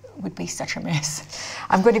 would be such a mess.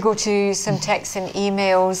 I'm going to go to some texts and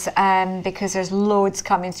emails because there's loads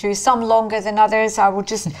coming through, some longer than others. I will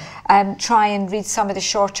just try and read some of the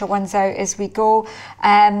shorter ones out as we go.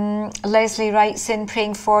 Leslie writes in,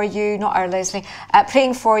 praying for you, not our Leslie,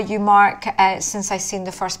 praying for you, Mark, since I've seen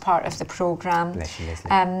the first part of the programme. Bless you,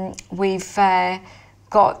 Leslie.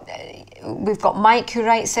 We've got Mike who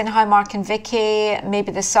writes in, hi Mark and Vicky,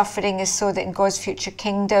 maybe the suffering is so that in God's future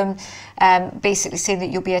kingdom, basically saying that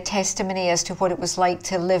you'll be a testimony as to what it was like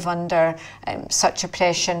to live under such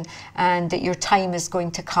oppression, and that your time is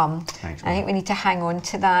going to come. Thanks, I think we need to hang on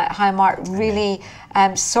to that. Hi Mark, really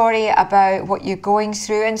sorry about what you're going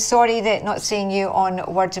through, and sorry that not seeing you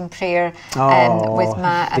on Word and Prayer with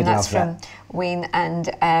Matt, and that's from Wayne and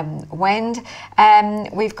Wend.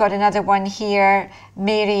 We've got another one here.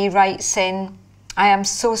 Mary writes in, I am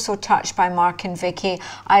so touched by Mark and Vicky.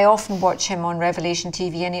 I often watch him on Revelation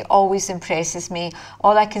TV and he always impresses me.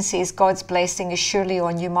 All I can say is God's blessing is surely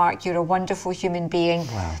on you, Mark. You're a wonderful human being.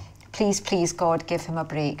 Wow. Please, God, give him a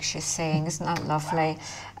break, she's saying. Isn't that lovely?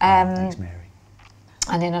 Thanks, Mary.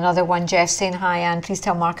 And then another one, Jeff saying, hi Anne, please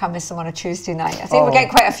tell Mark I miss him on a Tuesday night. I think we'll get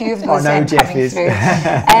quite a few of those I know Jeff coming is. through.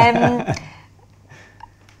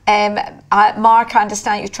 Mark, I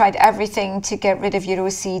understand you've tried everything to get rid of your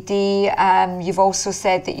OCD. You've also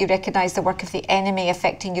said that you recognise the work of the enemy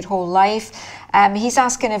affecting your whole life. He's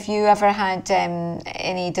asking if you ever had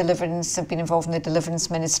any deliverance, have been involved in the deliverance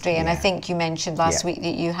ministry, and I think you mentioned last week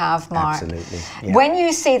that you have, Mark. Absolutely. Yeah. When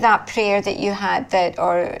you say that prayer that you had that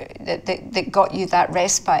got you that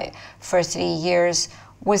respite for 3 years,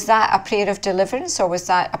 was that a prayer of deliverance, or was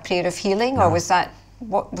that a prayer of healing, or was that...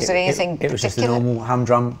 Was there anything it was particular? just a normal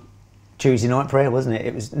humdrum Tuesday night prayer, wasn't it?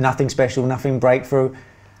 It was nothing special, nothing breakthrough.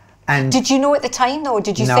 And did you know at the time, though?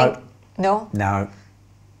 Did you think... No? No.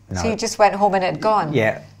 So you just went home and it had gone?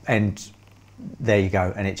 Yeah, and there you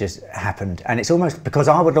go, and it just happened. And it's almost, because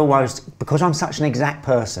I'm such an exact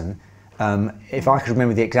person, if I could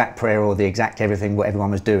remember the exact prayer or the exact everything, what everyone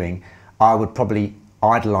was doing, I would probably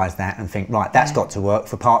idolise that and think, right, that's got to work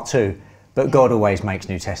for part 2. But God always makes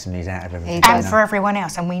new testimonies out of everything. And for everyone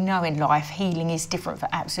else, and we know in life healing is different for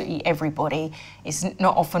absolutely everybody. It's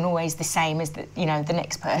not often always the same as the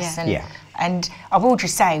next person. Yeah. And I will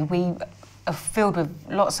just say, we are filled with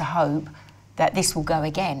lots of hope that this will go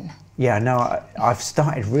again. Yeah, no, I've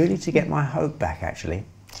started really to get my hope back, actually.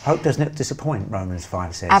 Hope doesn't disappoint, Romans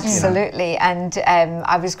 5 says. Absolutely, and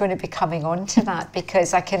I was going to be coming on to that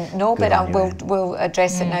because I can... No, but we'll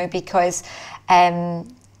address it now, because...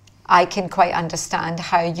 I can quite understand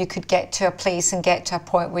how you could get to a place and get to a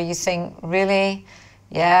point where you think, really?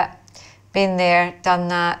 Yeah, been there, done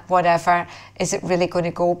that, whatever. Is it really going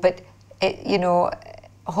to go? But,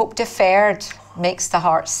 hope deferred makes the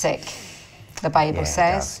heart sick, the Bible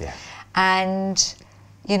says. It does, yeah. And,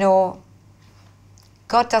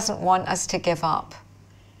 God doesn't want us to give up.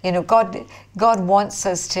 God wants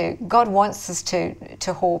us to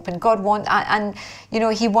hope, and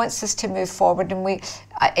He wants us to move forward. And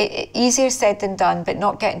easier said than done, but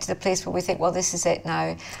not getting to the place where we think, well, this is it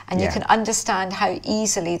now. And you can understand how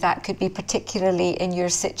easily that could be, particularly in your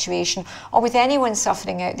situation, or with anyone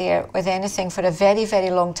suffering out there with anything for a very, very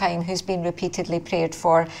long time who's been repeatedly prayed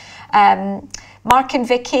for. Mark and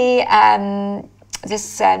Vicky.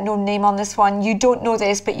 This no name on this one. You don't know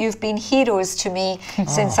this, but you've been heroes to me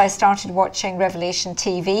since I started watching Revelation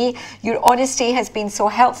TV. Your honesty has been so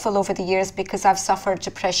helpful over the years because I've suffered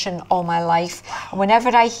depression all my life. And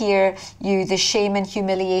whenever I hear you, the shame and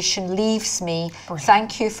humiliation leaves me. Brilliant.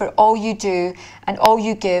 Thank you for all you do and all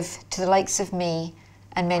you give to the likes of me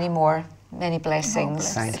and many more. Many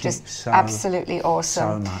blessings. Thank you just so, absolutely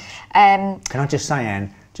awesome. So much. Can I just say,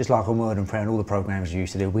 Anne, just like on Word and Prayer and all the programmes you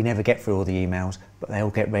used to do, we never get through all the emails, but they all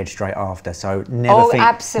get read straight after. So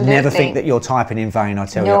never think that you're typing in vain. I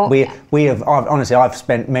tell you, I've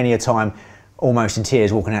spent many a time almost in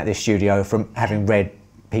tears walking out of this studio from having read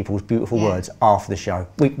people's beautiful words after the show.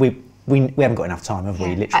 We haven't got enough time, have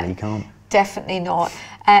we? Literally, you can't. Definitely not.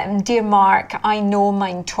 Dear Mark, I know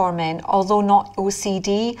mind torment, although not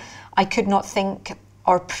OCD. I could not think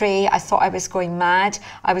or pray. I thought I was going mad.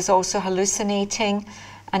 I was also hallucinating.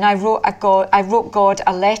 And I wrote God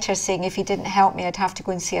a letter saying if he didn't help me, I'd have to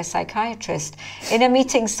go and see a psychiatrist. In a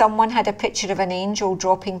meeting, someone had a picture of an angel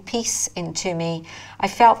dropping peace into me. I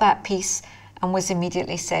felt that peace and was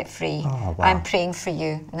immediately set free. Oh, wow. I'm praying for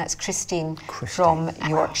you. And that's Christine from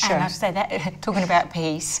Yorkshire. And I'd say that, talking about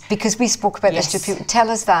peace. Because we spoke about this to people. Tell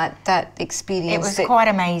us that experience. It was quite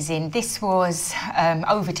amazing. This was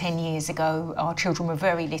over 10 years ago. Our children were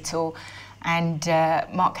very little. And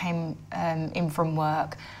Mark came in from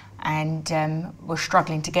work and was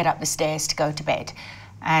struggling to get up the stairs to go to bed.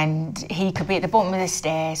 And he could be at the bottom of the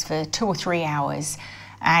stairs for 2 or 3 hours.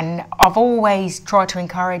 And I've always tried to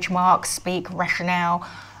encourage Mark, speak rationale,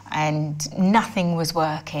 and nothing was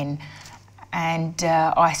working. And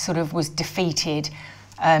I sort of was defeated,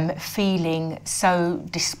 feeling so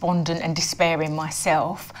despondent and despairing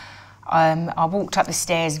myself. I walked up the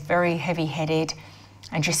stairs very heavy-headed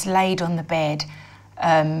and just laid on the bed,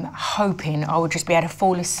 hoping I would just be able to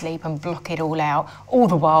fall asleep and block it all out. All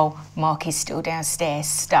the while, Mark is still downstairs,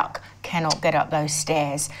 stuck, cannot get up those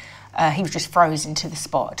stairs. He was just frozen to the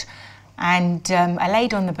spot. And I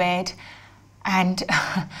laid on the bed, and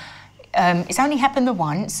it's only happened the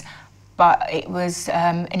once, but it was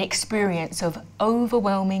an experience of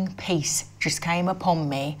overwhelming peace just came upon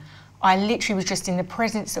me. I literally was just in the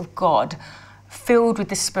presence of God, filled with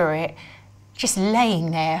the Spirit, just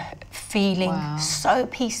laying there, feeling so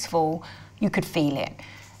peaceful, you could feel it.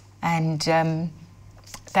 And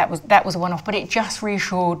that was a one-off, but it just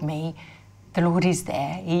reassured me the Lord is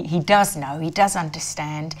there. He does know, he does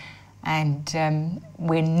understand, and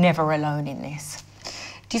we're never alone in this.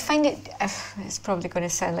 Do you find it, it's probably going to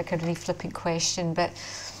sound like a really flippant question, but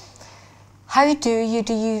How do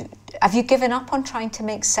you have you given up on trying to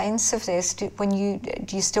make sense of this? Do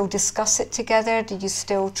you still discuss it together? Do you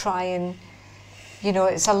still try and, you know,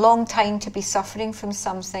 it's a long time to be suffering from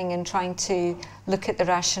something and trying to look at the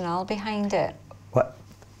rationale behind it. Well,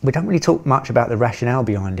 we don't really talk much about the rationale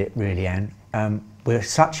behind it, really, Anne. We're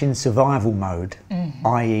such in survival mode,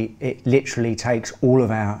 i.e. it literally takes all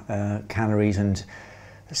of our calories and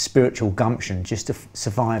spiritual gumption just to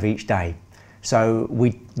survive each day. So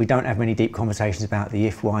we don't have many deep conversations about the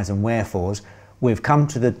if, whys and wherefores. We've come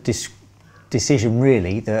to the decision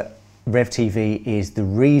really that Rev TV is the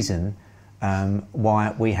reason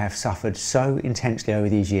why we have suffered so intensely over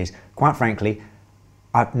these years. Quite frankly,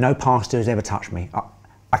 no pastor has ever touched me.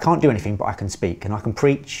 I can't do anything, but I can speak and I can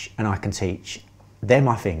preach and I can teach. They're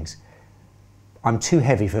my things. I'm too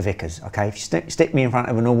heavy for vicars, okay? If you stick me in front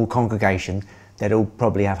of a normal congregation, they'd all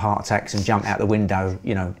probably have heart attacks and jump out the window,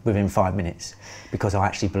 you know, within 5 minutes, because I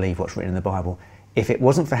actually believe what's written in the Bible. If it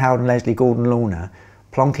wasn't for Howard and Leslie Gordon Lorna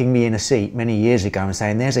plonking me in a seat many years ago and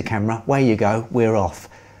saying, there's a camera, away you go, we're off.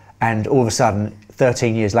 And all of a sudden,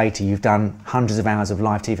 13 years later, you've done hundreds of hours of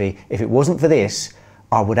live TV. If it wasn't for this,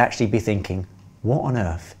 I would actually be thinking, what on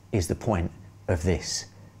earth is the point of this?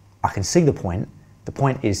 I can see the point. The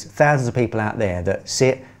point is thousands of people out there that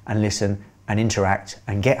sit and listen and interact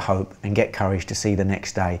and get hope and get courage to see the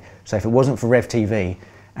next day. So if it wasn't for Rev TV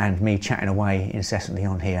and me chatting away incessantly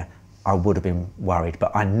on here, I would have been worried.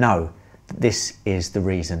 But I know that this is the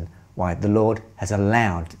reason why the Lord has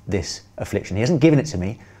allowed this affliction. He hasn't given it to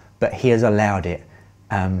me, but he has allowed it.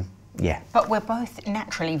 Yeah. But we're both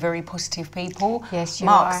naturally very positive people. Yes, you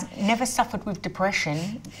Mark's are. never suffered with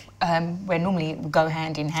depression, where normally it would go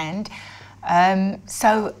hand in hand.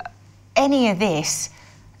 So any of this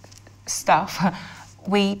stuff,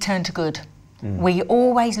 we turn to good. We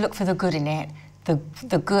always look for the good in it,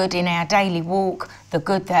 the good in our daily walk, the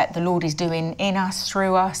good that the Lord is doing in us,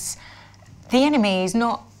 through us. The enemy is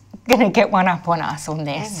not going to get one up on us on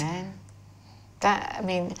this. Amen. That, I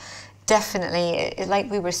mean, definitely, like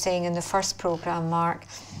we were saying in the first programme, Mark,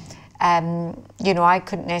 you know, I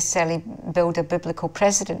couldn't necessarily build a biblical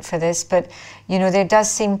precedent for this, but, you know, there does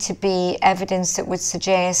seem to be evidence that would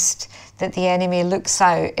suggest that the enemy looks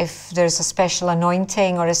out if there's a special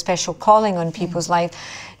anointing or a special calling on people's life.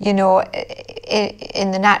 You know,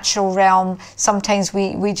 in the natural realm, sometimes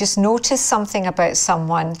we just notice something about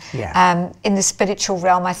someone. Yeah. In the spiritual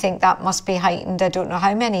realm, I think that must be heightened, I don't know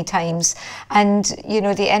how many times. And, you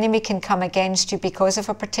know, the enemy can come against you because of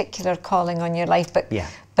a particular calling on your life, but Yeah.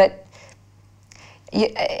 but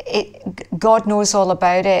God knows all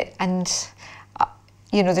about it, and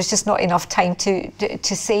you know, there's just not enough time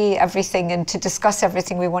to say everything and to discuss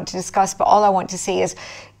everything we want to discuss. But all I want to say is,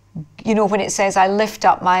 you know, when it says, I lift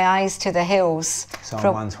up my eyes to the hills. Psalm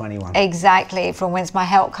 121. Exactly, from whence my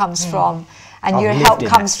help comes from. And I've your lived help in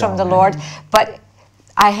comes that from the psalm, Lord. But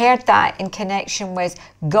I heard that in connection with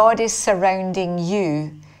God is surrounding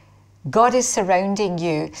you. God is surrounding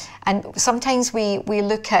you. And sometimes we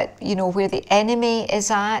look at, you know, where the enemy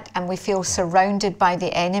is at and we feel surrounded by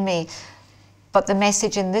the enemy. But the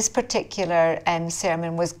message in this particular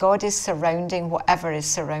sermon was God is surrounding whatever is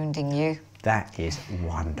surrounding you. That is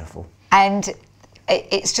wonderful. And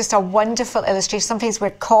it's just a wonderful illustration. Sometimes we're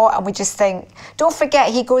caught and we just think, don't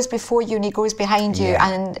forget he goes before you and he goes behind you,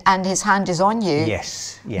 and his hand is on you.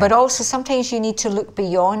 Yes. Yeah. But also sometimes you need to look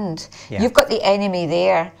beyond. Yeah. You've got the enemy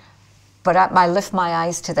there, but I lift my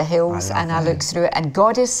eyes to the hills and I look through it, and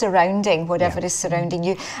God is surrounding whatever is surrounding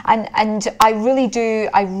you. And I really do,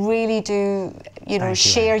 you know,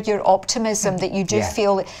 share your optimism that you do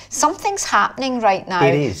feel something's happening right now.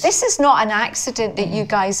 It is. This is not an accident that you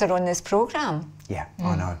guys are on this programme. Yeah,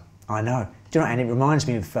 I know. Do you know, and it reminds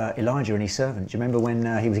me of Elijah and his servant. Do you remember when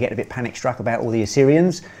he was getting a bit panic-struck about all the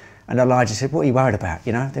Assyrians? And Elijah said, what are you worried about?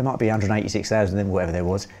 You know, there might be 186,000 of them, whatever there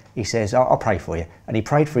was. He says, I'll pray for you. And he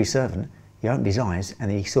prayed for his servant. He opened his eyes and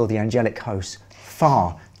he saw the angelic hosts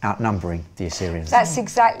far outnumbering the Assyrians. That's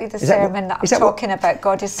exactly the sermon that I'm talking about.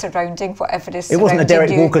 God is surrounding whatever is surrounding you. It wasn't a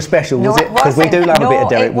Derek Walker special, was it? Because we do love a bit of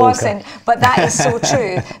Derek Walker. No, it wasn't. But that is so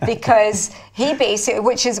true, because he basically,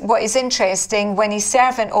 which is what is interesting, when his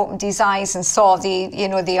servant opened his eyes and saw the, you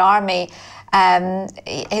know, the army,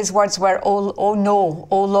 his words were, oh no,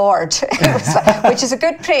 oh Lord, which is a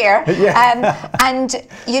good prayer. And,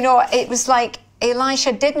 you know, it was like,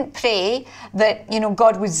 Elisha didn't pray that, you know,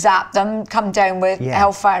 God would zap them, come down with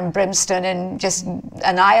hellfire and brimstone and just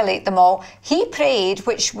annihilate them all. He prayed,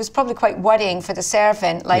 which was probably quite worrying for the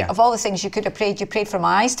servant, like, of all the things you could have prayed, you prayed for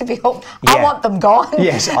my eyes to be opened. I want them gone.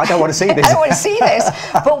 Yes, I don't want to see this. I don't want to see this.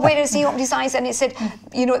 But whereas he opened his eyes and he said,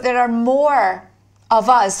 you know, there are more of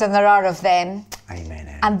us than there are of them.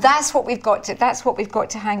 Amen. And that's what we've got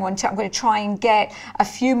to hang on to. I'm going to try and get a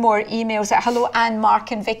few more emails. Hello, Anne,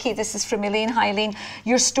 Mark and Vicky. This is from Elaine. Hi, Elaine.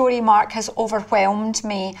 Your story, Mark, has overwhelmed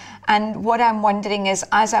me. And what I'm wondering is,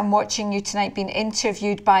 as I'm watching you tonight being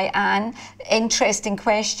interviewed by Anne, interesting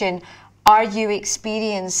question, are you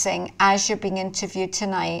experiencing, as you're being interviewed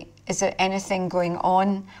tonight, is there anything going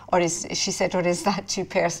on? Or is, she said, or is that too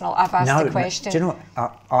personal? I've asked the question. Do you know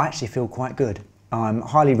what? I actually feel quite good. I'm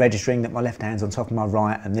highly registering that my left hand's on top of my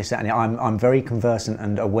right and this, that, and the, I'm very conversant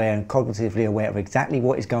and aware and cognitively aware of exactly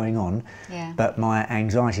what is going on. Yeah. But my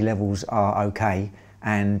anxiety levels are okay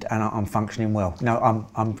and I'm functioning well. No,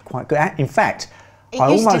 I'm quite good. In fact, it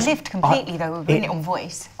used to lift completely though, with it on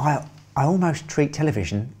voice. I almost treat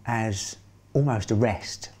television as almost a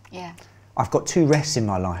rest. Yeah. I've got two rests in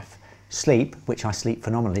my life. Sleep, which I sleep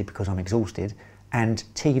phenomenally because I'm exhausted, and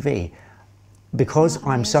TV. Because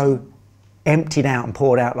I'm so emptied out and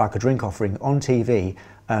poured out like a drink offering on TV,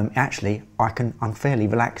 actually I'm fairly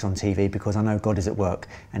relaxed on TV because I know God is at work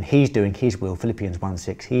and He's doing His will, Philippians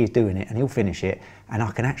 1:6, He is doing it and He'll finish it, and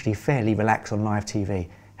I can actually fairly relax on live TV.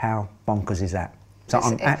 How bonkers is that? So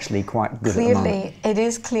I'm actually quite good at the moment. It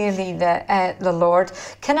is clearly the Lord.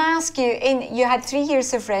 Can I ask you, you had 3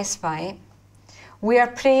 years of respite. We are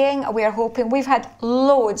praying, we are hoping. We've had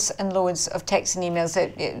loads and loads of texts and emails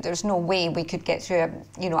that there's no way we could get through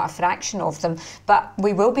a fraction of them, but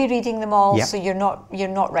we will be reading them all. Yep. So you're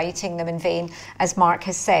not writing them in vain, as Mark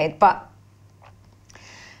has said. But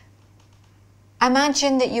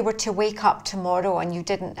imagine that you were to wake up tomorrow and you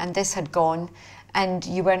didn't, and this had gone, and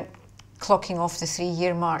you weren't clocking off the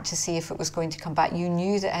 3-year mark to see if it was going to come back. You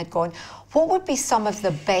knew that it had gone. What would be some of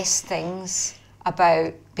the best things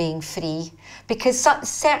about being free? Because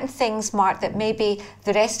certain things, Mark, that maybe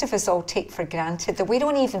the rest of us all take for granted, that we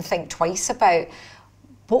don't even think twice about,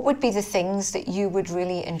 what would be the things that you would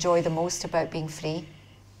really enjoy the most about being free?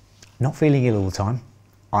 Not feeling ill all the time.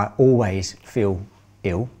 I always feel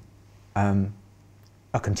ill.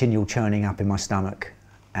 A continual churning up in my stomach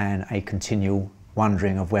and a continual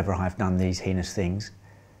wondering of whether I've done these heinous things.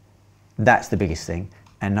 That's the biggest thing.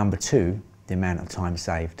 And number 2, the amount of time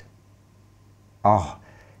saved. Oh,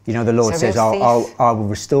 you know, the Lord says, I will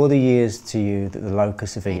restore the years to you that the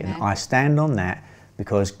locusts have eaten. Amen. I stand on that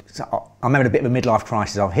because I'm having a bit of a midlife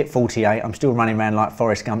crisis. I've hit 48, I'm still running around like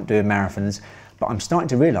Forrest Gump doing marathons, but I'm starting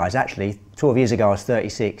to realise, actually, 12 years ago I was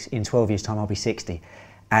 36, in 12 years' time I'll be 60.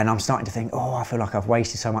 And I'm starting to think, oh, I feel like I've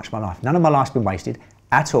wasted so much of my life. None of my life's been wasted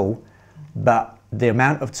at all, but the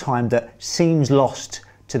amount of time that seems lost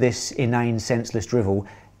to this inane, senseless drivel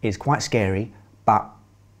is quite scary, but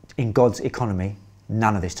in God's economy,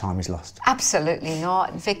 none of this time is lost. Absolutely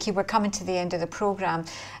not. Vicky, we're coming to the end of the programme.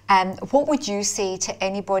 What would you say to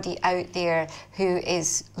anybody out there who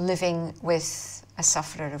is living with a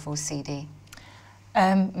sufferer of OCD?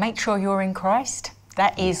 Make sure you're in Christ.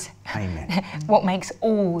 That is Amen. what makes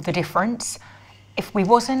all the difference. If we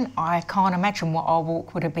wasn't, I can't imagine what our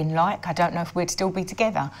walk would have been like. I don't know if we'd still be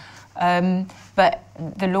together. But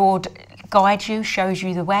the Lord guides you, shows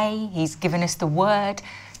you the way. He's given us the word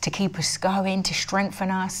to keep us going, to strengthen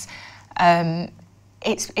us.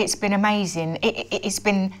 It's been amazing. It's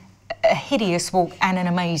been a hideous walk and an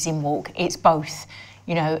amazing walk. It's both.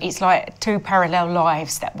 You know, it's like 2 parallel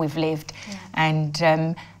lives that we've lived. Yeah.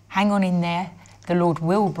 And hang on in there. The Lord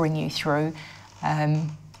will bring you through,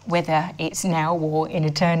 whether it's now or in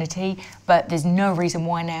eternity. But there's no reason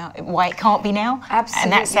why it can't be now. Absolutely.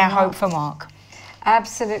 And that's our hope for Mark.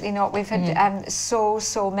 Absolutely not. We've had so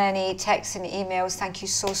many texts and emails. Thank you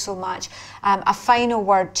so much. A final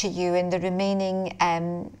word to you in the remaining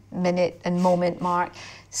minute and moment, Mark.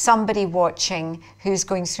 Somebody watching who's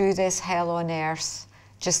going through this hell on earth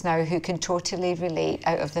just now, who can totally relate,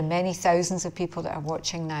 out of the many thousands of people that are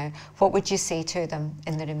watching now, what would you say to them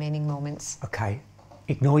in the remaining moments? Okay,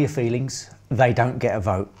 ignore your feelings. They don't get a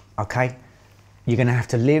vote, okay? You're going to have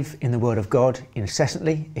to live in the Word of God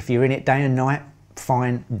incessantly. If you're in it day and night,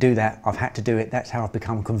 fine, do that. I've had to do it. That's how I've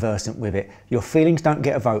become conversant with it. Your feelings don't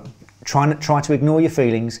get a vote. Try to ignore your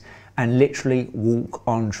feelings and literally walk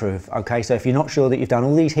on truth, okay? So if you're not sure that you've done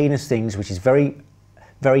all these heinous things, which is very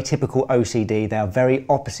typical OCD, they are very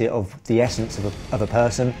opposite of the essence of a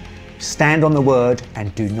person, stand on the word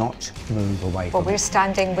and do not move away from it. Well, we're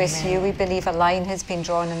standing with you. We believe a line has been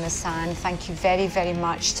drawn in the sand. Thank you very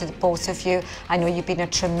much to both of you. I know you've been a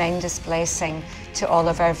tremendous blessing to all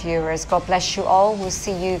of our viewers. God bless you all. We'll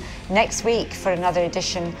see you next week for another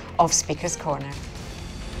edition of Speaker's Corner.